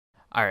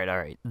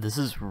Alright, this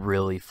is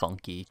really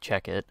funky.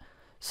 Check it.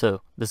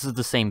 So, this is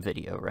the same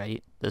video,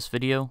 right? This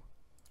video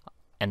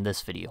and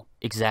this video.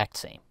 Exact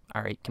same.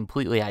 Alright,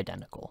 completely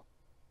identical.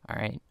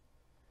 Alright?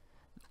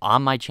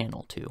 On my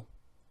channel, too.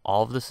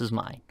 All of this is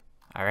mine.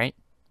 Alright?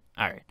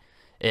 Alright.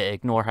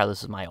 Ignore how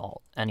this is my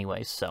alt.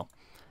 Anyways, so.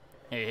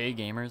 Hey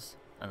gamers.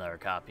 Another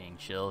copying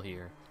chill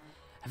here.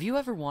 Have you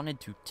ever wanted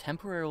to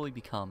temporarily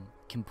become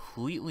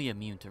completely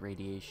immune to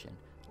radiation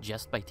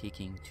just by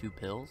taking 2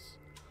 pills?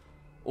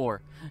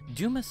 Or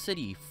doom a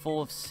city full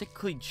of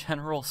sickly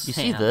General Sam? You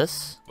see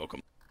this?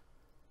 Welcome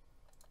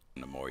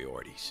to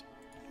Moriarty's.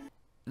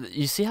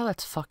 You see how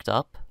that's fucked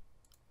up?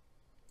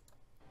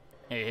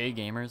 Hey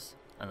gamers.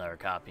 Another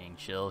copying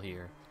chill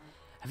here.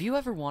 Have you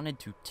ever wanted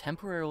to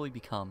temporarily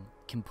become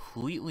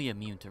completely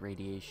immune to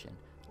radiation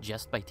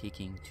just by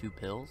taking 2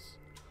 pills?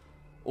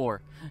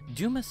 Or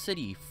doom a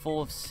city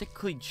full of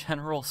sickly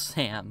General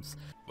Sams?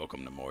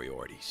 Welcome to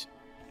Moriarty's.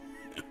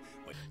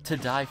 To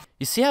die.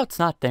 You see how it's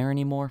not there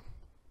anymore?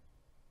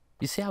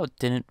 You see how it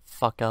didn't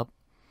fuck up?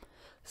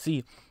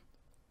 See,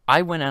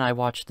 I went and I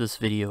watched this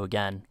video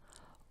again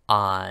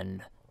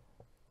on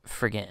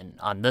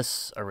on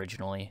this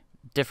originally.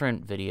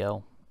 Different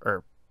video.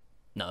 Or,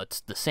 no,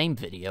 it's the same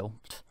video.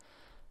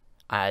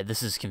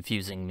 This is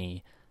confusing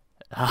me.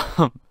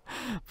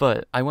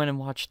 But I went and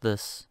watched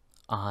this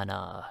on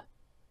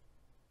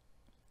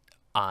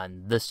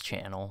this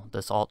channel,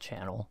 this alt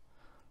channel.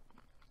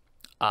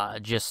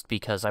 Just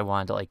because I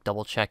wanted to, like,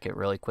 double check it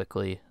really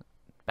quickly.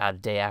 About a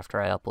day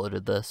after I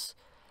uploaded this,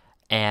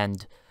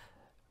 and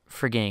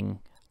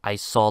I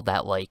saw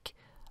that, like,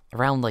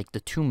 around, like,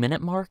 the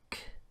 2-minute mark,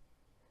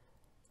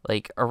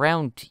 like,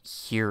 around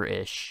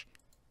here-ish,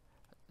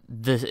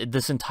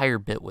 this entire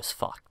bit was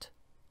fucked,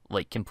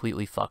 like,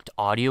 completely fucked.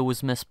 Audio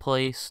was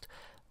misplaced,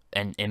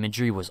 and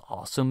imagery was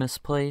also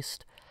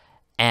misplaced,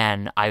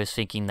 and I was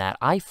thinking that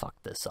I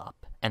fucked this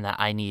up, and that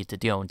I needed to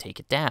go and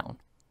take it down,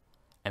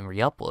 and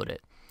re-upload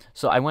it.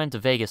 So I went to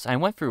Vegas, and I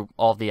went through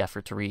all the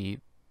effort to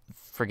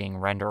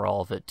render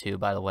all of it too,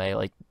 by the way.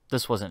 Like,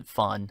 this wasn't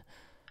fun,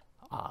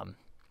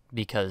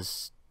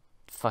 because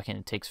fucking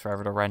it takes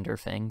forever to render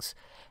things,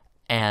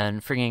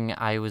 and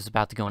I was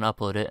about to go and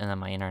upload it, and then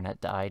my internet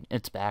died.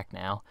 It's back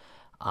now,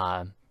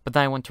 but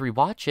then I went to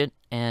rewatch it,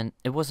 and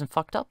it wasn't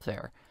fucked up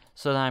there.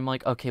 So then I'm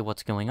like, okay,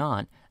 what's going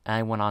on? And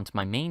I went on to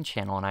my main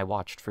channel, and I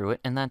watched through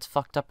it, and that's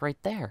fucked up right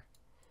there.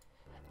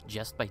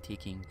 Just by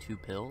taking 2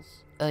 pills?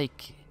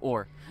 Like,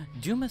 or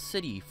doom a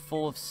city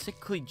full of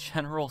sickly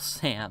General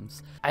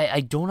Sams.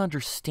 I don't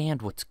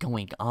understand what's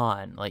going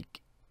on.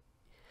 Like,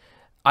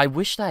 I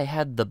wish that I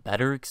had the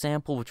better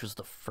example, which was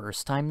the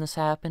first time this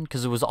happened,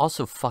 because it was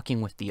also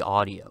fucking with the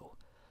audio.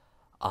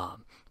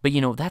 But, you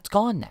know, that's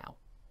gone now.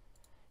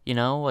 You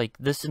know, like,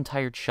 this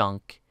entire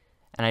chunk,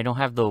 and I don't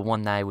have the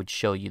one that I would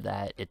show you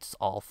that it's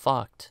all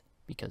fucked,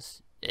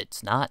 because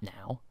it's not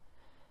now.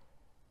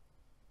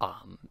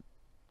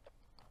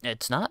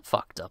 It's not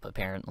fucked up,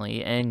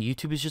 apparently, and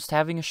YouTube is just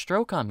having a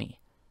stroke on me.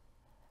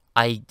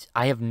 I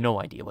have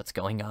no idea what's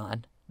going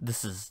on.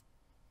 This is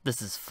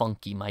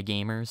funky, my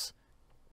gamers.